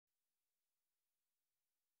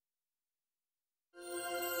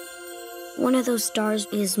One of those stars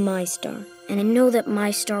is my star, and I know that my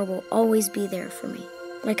star will always be there for me.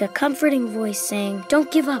 Like a comforting voice saying, "Don't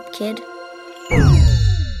give up, kid."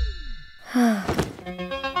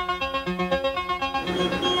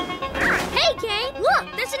 Hey, Kane, look,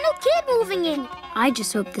 there's a new kid moving in. I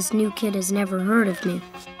just hope this new kid has never heard of me.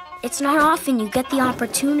 It's not often you get the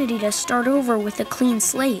opportunity to start over with a clean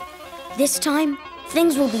slate. This time,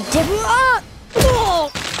 things will be different.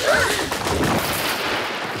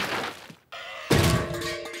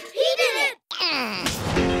 He did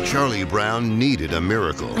it! Charlie Brown needed a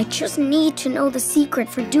miracle. I just need to know the secret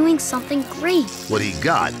for doing something great. What he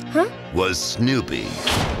got was Snoopy.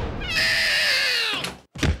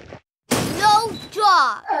 No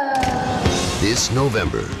job. This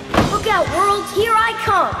November. Look out, world, here I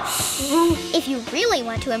come. If you really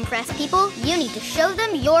want to impress people, you need to show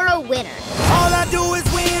them you're a winner. All I do is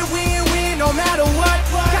win, win, win, no matter what.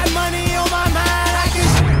 Got money on my mind, I can...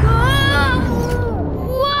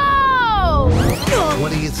 Whoa!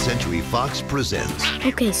 20th Century Fox presents.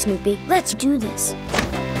 Okay, Snoopy, let's do this.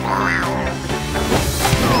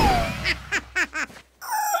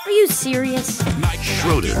 Are you serious?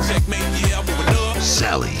 Schroeder.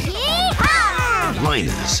 Sally. Yeehaw!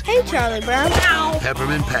 Linus. Hey, Charlie Brown. Ow!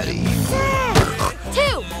 Peppermint Patty.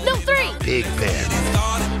 2, no 3. Pig Pen.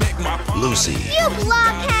 Lucy. You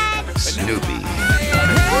blockhead! Snoopy.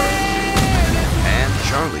 And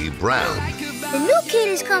Charlie Brown. The new kid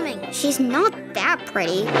is coming. She's not that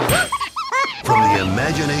pretty. From the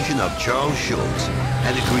imagination of Charles Schulz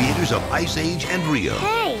and the creators of Ice Age and Rio.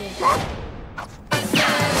 Hey.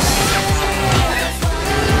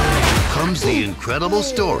 Comes the incredible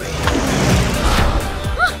story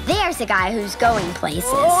There's a guy who's going places.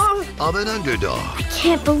 of an underdog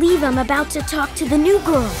Can't believe I'm about to talk to the new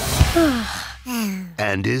girl.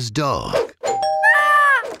 and his dog.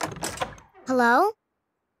 Hello?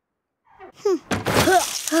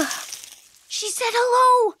 She said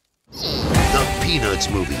hello. The Peanuts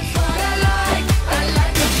movie.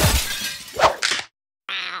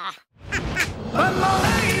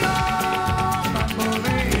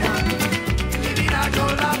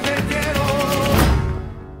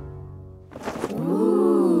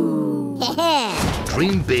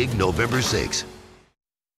 Dream big November 6th.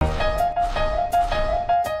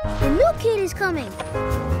 The new kid is coming.